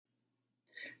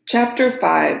Chapter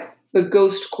 5 The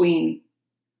Ghost Queen.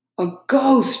 A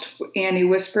ghost, Annie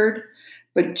whispered,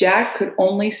 but Jack could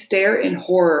only stare in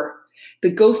horror.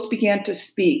 The ghost began to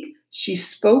speak. She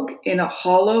spoke in a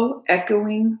hollow,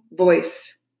 echoing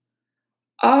voice.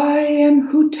 I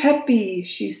am Hutepi,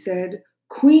 she said,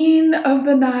 Queen of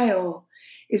the Nile.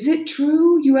 Is it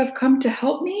true you have come to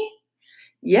help me?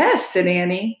 Yes, said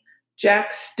Annie.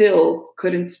 Jack still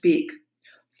couldn't speak.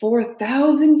 For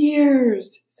 1,000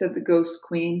 years, said the Ghost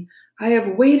Queen, I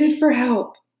have waited for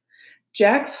help.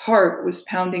 Jack's heart was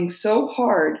pounding so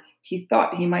hard he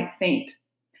thought he might faint.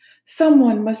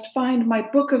 Someone must find my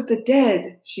Book of the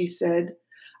Dead, she said.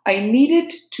 I need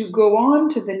it to go on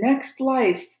to the next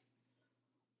life.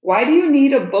 Why do you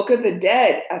need a Book of the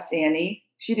Dead? Asked Annie.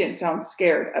 She didn't sound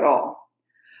scared at all.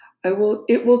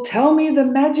 It will tell me the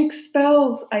magic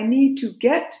spells I need to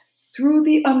get through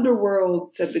the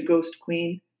underworld, said the Ghost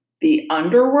Queen. The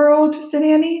underworld? Said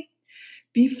Annie.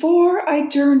 Before I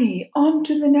journey on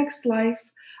to the next life,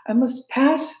 I must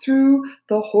pass through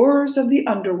the horrors of the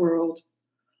underworld.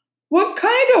 What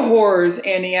kind of horrors?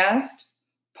 Annie asked.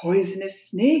 Poisonous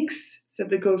snakes, said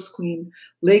the Ghost Queen.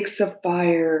 Lakes of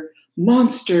fire,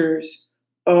 monsters.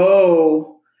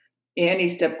 Oh. Annie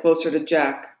stepped closer to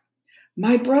Jack.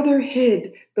 My brother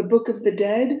hid the Book of the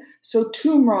Dead so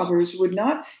tomb robbers would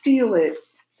not steal it,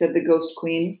 said the Ghost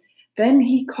Queen. Then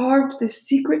he carved this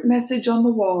secret message on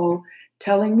the wall,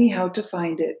 telling me how to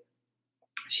find it.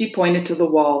 She pointed to the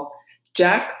wall.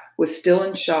 Jack was still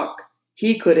in shock.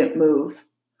 He couldn't move.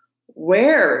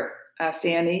 Where? Asked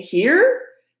Annie. Here?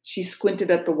 She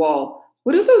squinted at the wall.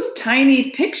 What do those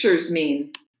tiny pictures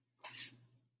mean?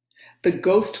 The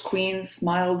Ghost Queen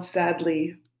smiled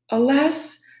sadly.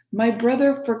 Alas, my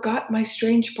brother forgot my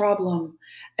strange problem.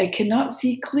 I cannot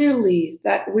see clearly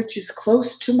that which is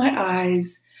close to my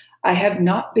eyes. I have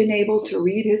not been able to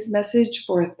read his message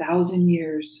for 1,000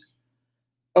 years.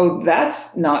 Oh,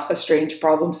 that's not a strange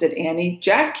problem, said Annie.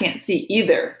 Jack can't see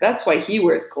either. That's why he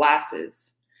wears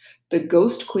glasses. The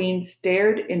Ghost Queen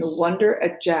stared in wonder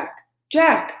at Jack.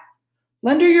 Jack,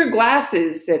 lend her your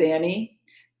glasses, said Annie.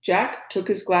 Jack took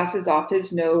his glasses off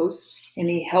his nose and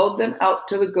he held them out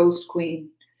to the Ghost Queen.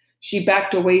 She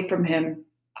backed away from him.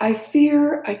 I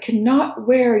fear I cannot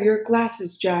wear your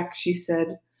glasses, Jack, she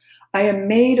said. I am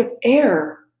made of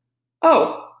air.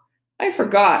 Oh, I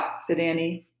forgot, said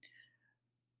Annie.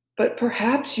 But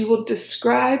perhaps you will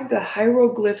describe the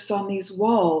hieroglyphs on these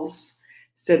walls,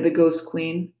 said the Ghost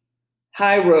Queen.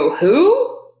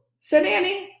 Who? Said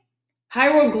Annie.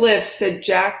 Hieroglyphs, said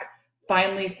Jack,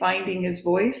 finally finding his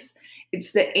voice.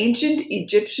 It's the ancient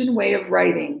Egyptian way of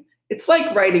writing. It's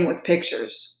like writing with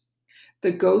pictures.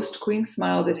 The Ghost Queen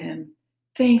smiled at him.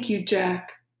 Thank you,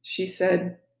 Jack, she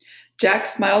said. Jack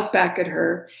smiled back at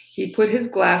her. He put his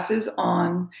glasses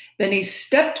on. Then he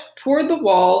stepped toward the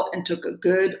wall and took a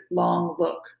good long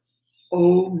look.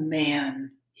 Oh,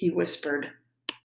 man, he whispered.